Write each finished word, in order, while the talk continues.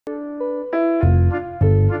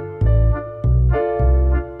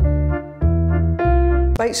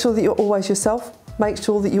Make sure that you're always yourself. Make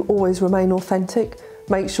sure that you always remain authentic.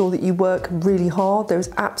 Make sure that you work really hard. There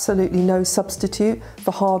is absolutely no substitute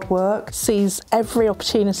for hard work. Seize every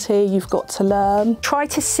opportunity you've got to learn. Try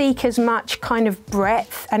to seek as much kind of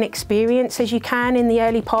breadth and experience as you can in the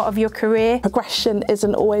early part of your career. Progression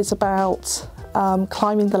isn't always about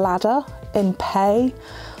climbing the ladder in pay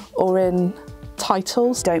or in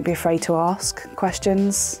titles. Don't be afraid to ask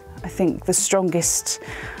questions. I think the strongest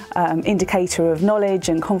indicator of knowledge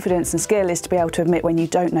and confidence and skill is to be able to admit when you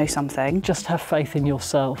don't know something. Just have faith in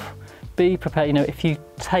yourself. Be prepared, you know, if you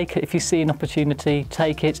take it, if you see an opportunity,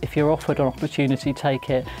 take it. If you're offered an opportunity, take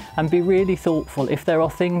it. And be really thoughtful. If there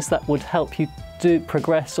are things that would help you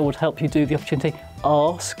progress or would help you do the opportunity,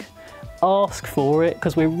 ask. Ask for it,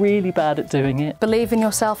 because we're really bad at doing it. Believe in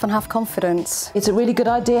yourself and have confidence. It's a really good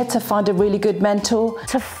idea to find a really good mentor.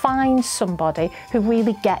 To find somebody who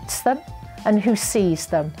really gets them and who sees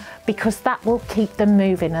them, because that will keep them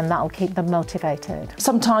moving and that will keep them motivated.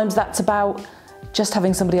 Sometimes that's about just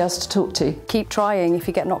having somebody else to talk to. Keep trying if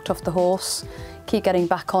you get knocked off the horse. Keep getting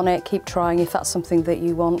back on it, keep trying if that's something that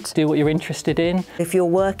you want. Do what you're interested in. If you're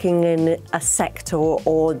working in a sector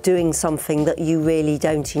or doing something that you really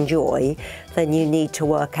don't enjoy, then you need to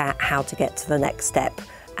work out how to get to the next step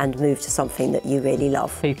and move to something that you really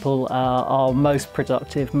love. People are most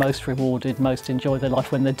productive, most rewarded, most enjoy their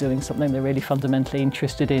life when they're doing something they're really fundamentally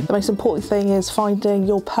interested in. The most important thing is finding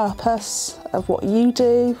your purpose of what you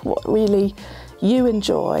do, what really you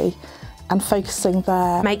enjoy, and focusing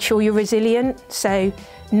there. Make sure you're resilient, so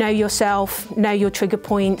know yourself, know your trigger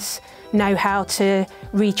points, know how to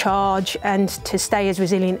recharge and to stay as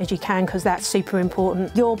resilient as you can, because that's super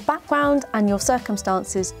important. Your background and your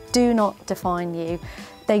circumstances do not define you.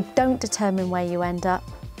 They don't determine where you end up,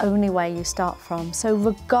 only where you start from. So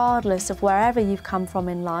regardless of wherever you've come from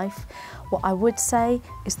in life, what I would say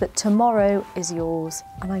is that tomorrow is yours,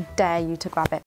 and I dare you to grab it.